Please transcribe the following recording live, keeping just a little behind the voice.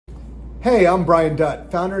Hey, I'm Brian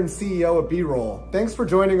Dutt, founder and CEO of BeeRoll. Thanks for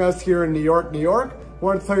joining us here in New York, New York. I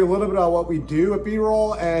wanted to tell you a little bit about what we do at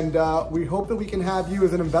BeeRoll, and we hope that we can have you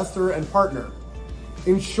as an investor and partner.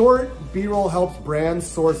 In short, BeeRoll helps brands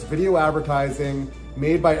source video advertising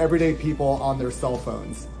made by everyday people on their cell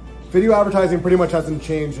phones. Video advertising pretty much hasn't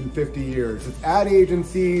changed in 50 years. It's ad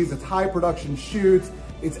agencies, it's high production shoots,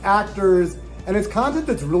 it's actors, and it's content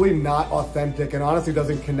that's really not authentic and honestly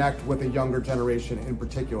doesn't connect with a younger generation in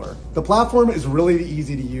particular. The platform is really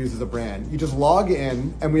easy to use as a brand. You just log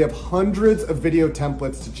in and we have hundreds of video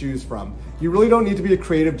templates to choose from. You really don't need to be a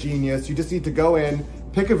creative genius. You just need to go in,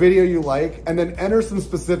 pick a video you like, and then enter some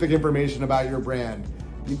specific information about your brand.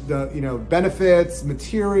 Benefits,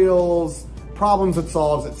 materials, problems it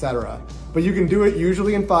solves, etc. But you can do it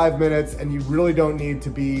usually in 5 minutes, and you really don't need to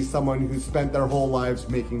be someone who's spent their whole lives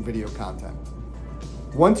making video content.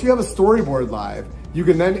 Once you have a storyboard live, you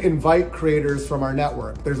can then invite creators from our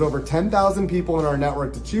network. There's over 10,000 people in our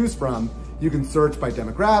network to choose from. You can search by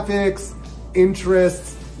demographics,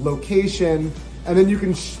 interests, location, and then you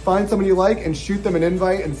can find someone you like and shoot them an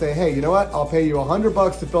invite and say, hey, you know what? I'll pay you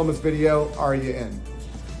 $100 to film this video. Are you in?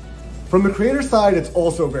 From the creator side, it's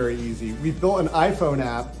also very easy. We've built an iPhone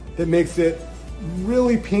app that makes it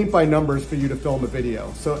really paint by numbers for you to film a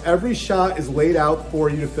video. So every shot is laid out for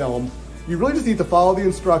you to film. You really just need to follow the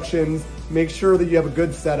instructions, make sure that you have a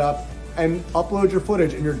good setup, and upload your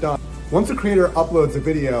footage and you're done. Once a creator uploads a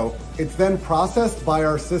video, it's then processed by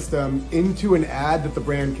our system into an ad that the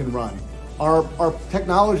brand can run. Our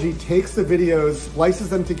technology takes the videos, splices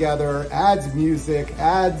them together, adds music,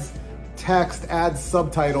 adds text, adds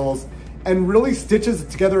subtitles, and really stitches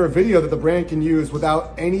together a video that the brand can use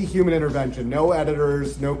without any human intervention, no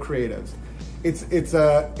editors, no creatives. It's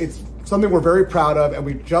something we're very proud of, and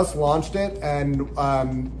we just launched it, and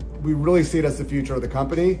we really see it as the future of the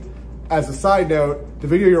company. As a side note, the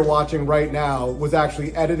video you're watching right now was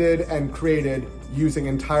actually edited and created using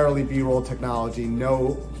entirely BeeRoll technology,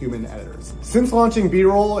 no human editors. Since launching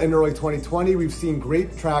BeeRoll in early 2020, we've seen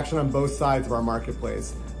great traction on both sides of our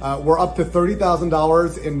marketplace. We're up to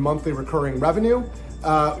 $30,000 in monthly recurring revenue,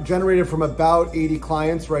 generated from about 80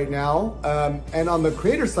 clients right now. And on the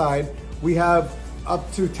creator side, we have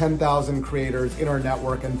up to 10,000 creators in our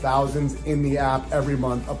network and thousands in the app every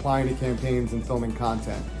month applying to campaigns and filming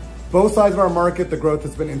content. Both sides of our market, the growth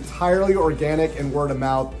has been entirely organic and word of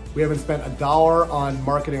mouth. We haven't spent $1 on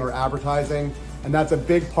marketing or advertising, and that's a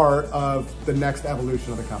big part of the next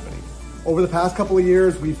evolution of the company. Over the past couple of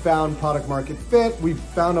years, we've found product market fit, we've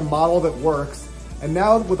found a model that works, and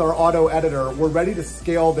now with our auto editor, we're ready to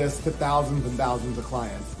scale this to thousands and thousands of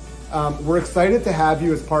clients. We're excited to have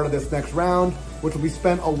you as part of this next round, which will be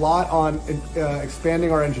spent a lot on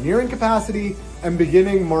expanding our engineering capacity and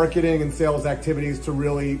beginning marketing and sales activities to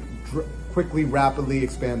really quickly, rapidly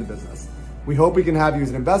expand the business. We hope we can have you as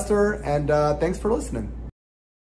an investor, and thanks for listening.